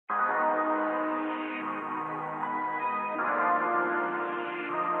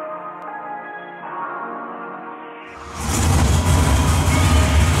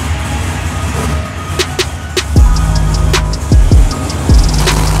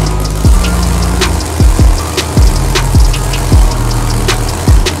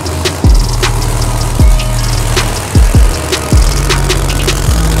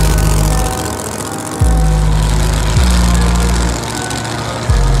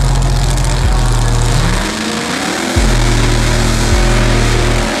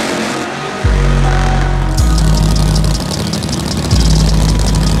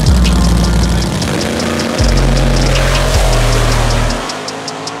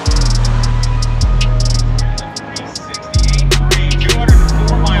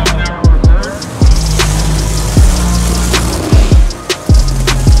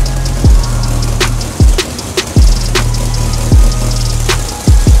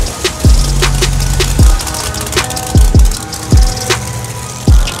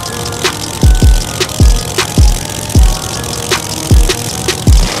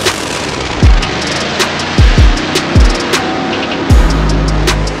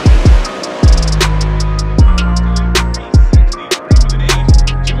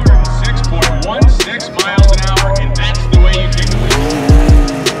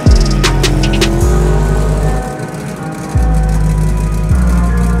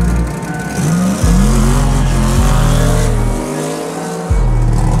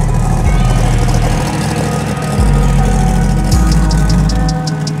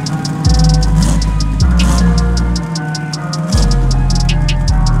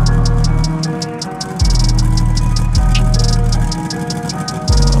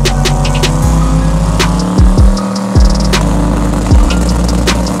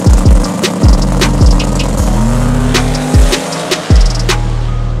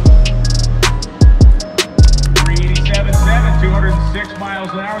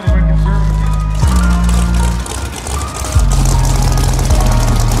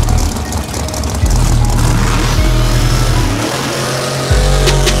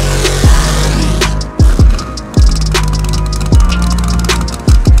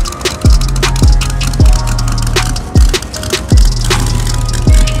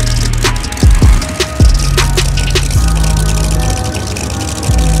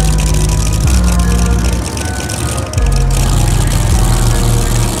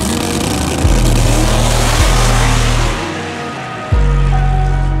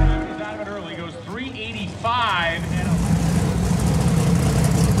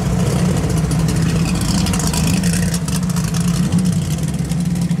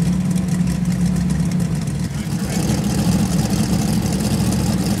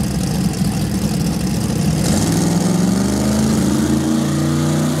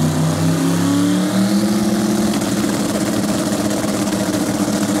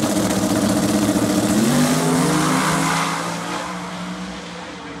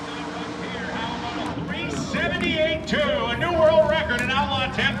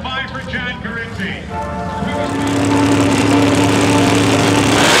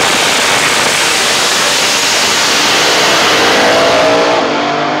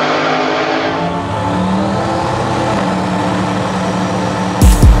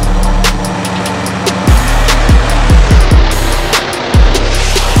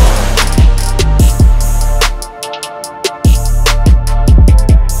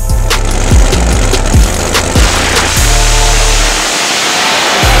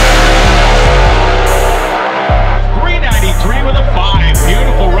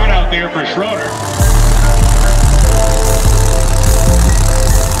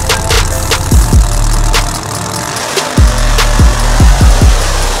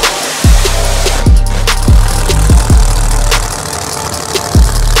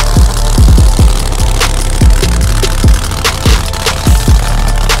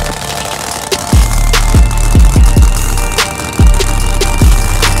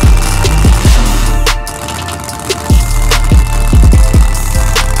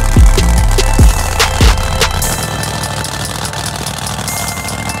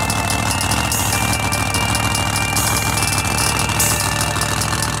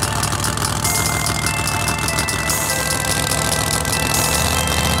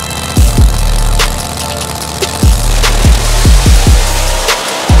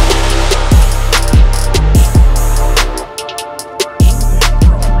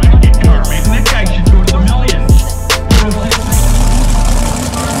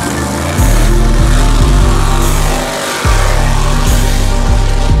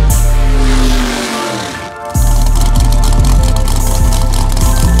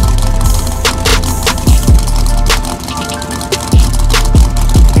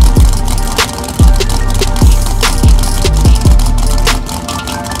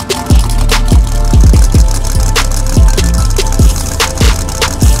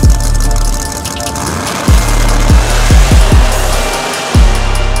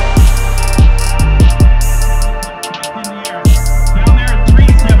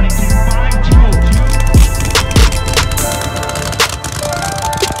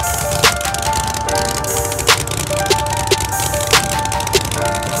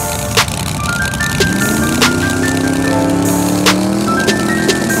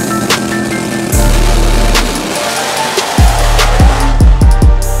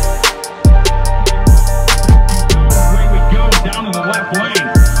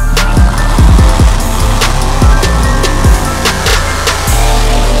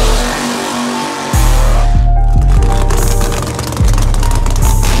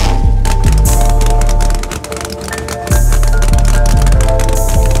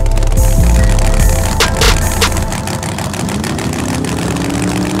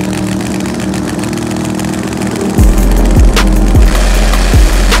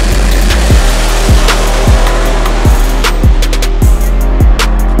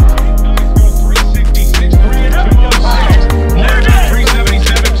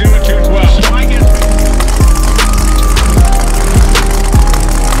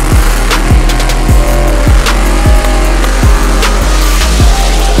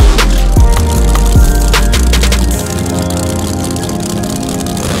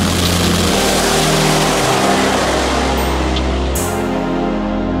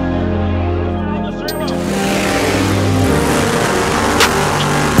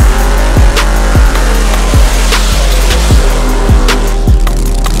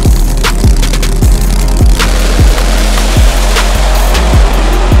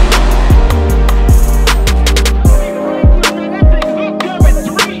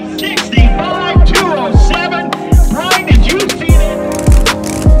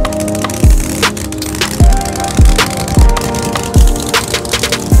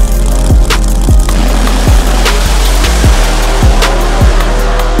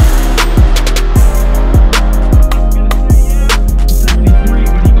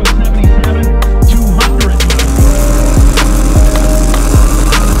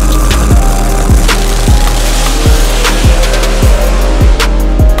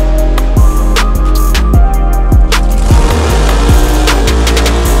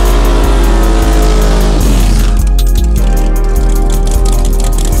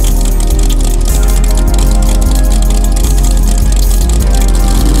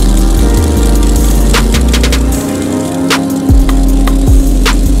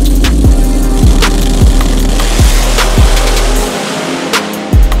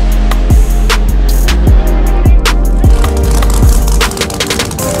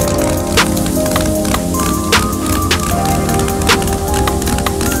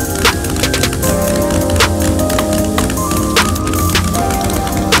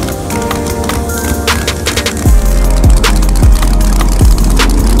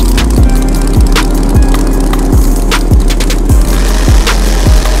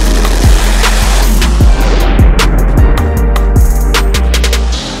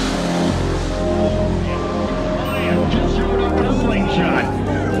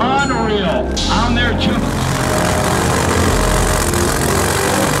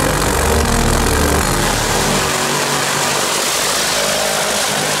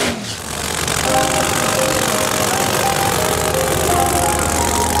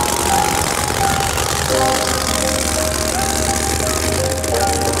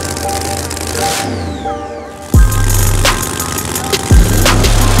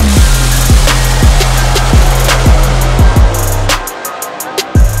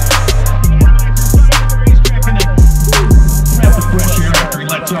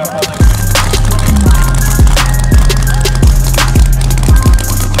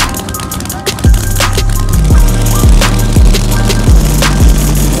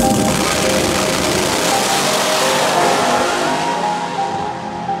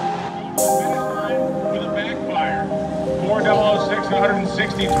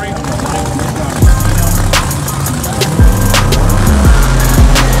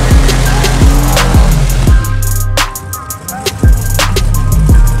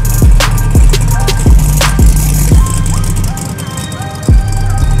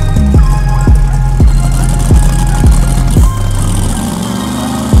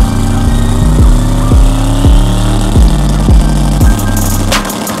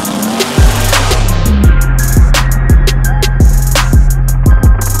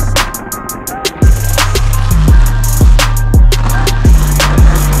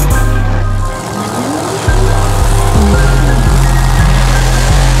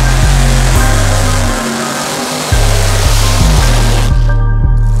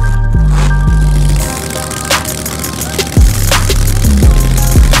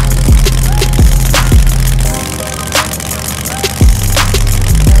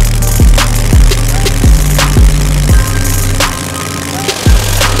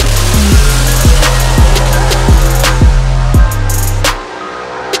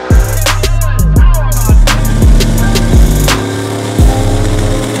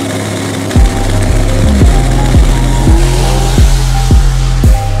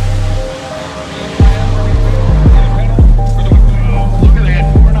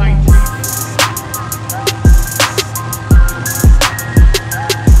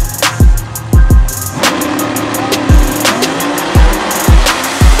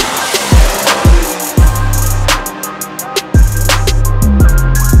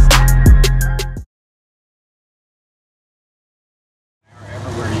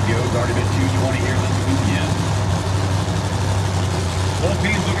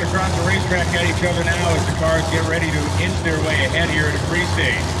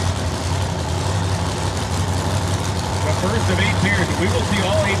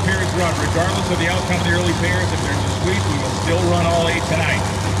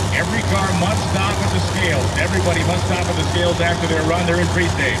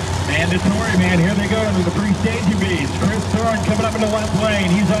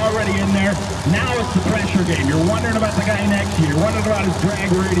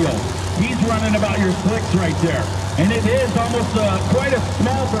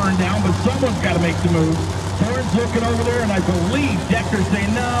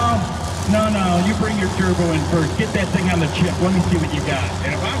Let me see what you got.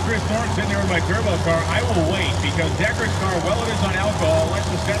 And if I'm Chris Thorne sitting there with my turbo car, I will wait because Decker's car, while it is on alcohol, less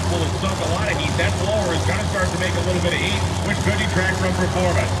susceptible to soak a lot of heat. That blower is going to start to make a little bit of heat, which could detract from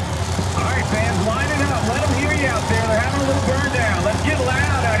performance. All right, fans, line it up. Let them hear you out there. They're having a little burn down. Let's get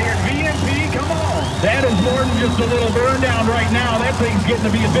loud out here. VMP, come on. That is more than just a little burn down right now. That thing's getting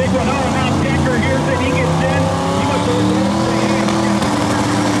to be a big one. Oh, now Decker hears it. He gets in. He must have been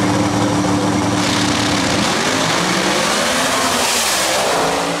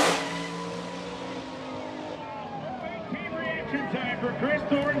Chris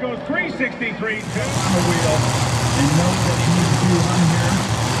Thorne goes 363 on the wheel and knows that he needs to run here.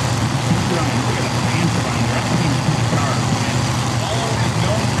 He's running. Look at the fans around there. I've seen two cars. Follow is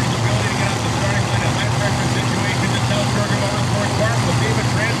known for his ability to get out the starting line in high-pressure situations at Virginia Motorsports Park. We'll see if it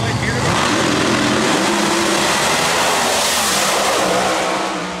translates here to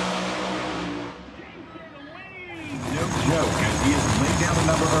no joke. He has laid down the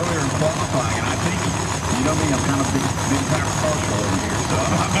number earlier in qualifying, and I think, you know me, I'm kind of big time partial over here, so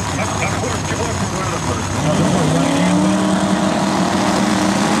we're going for Weatherford.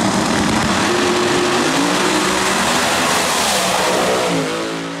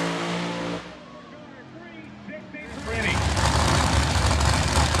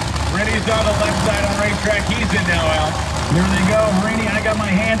 Rennie's on the left side on racetrack. He's in now, Al. Here they go, Rennie. I got my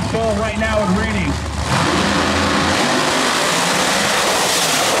hands full right now with Rennie.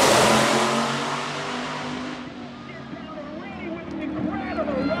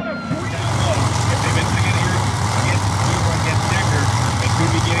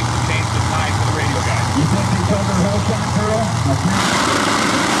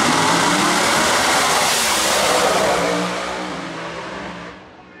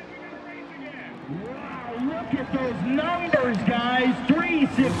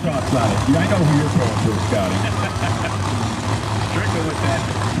 Yeah, I know who you're going for, Scotty. Strictly with that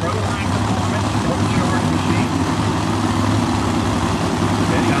Proline Performance Pro-Charge machine.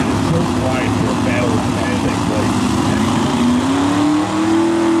 That time is so quiet for a battle of that place.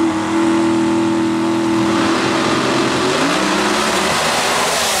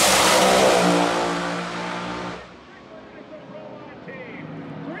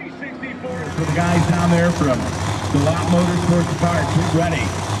 For the guys down there from Inaugural Motorsports Park, get ready.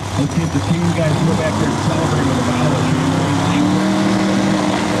 Let's see if the team guys go back there and celebrate with a bottle of champagne.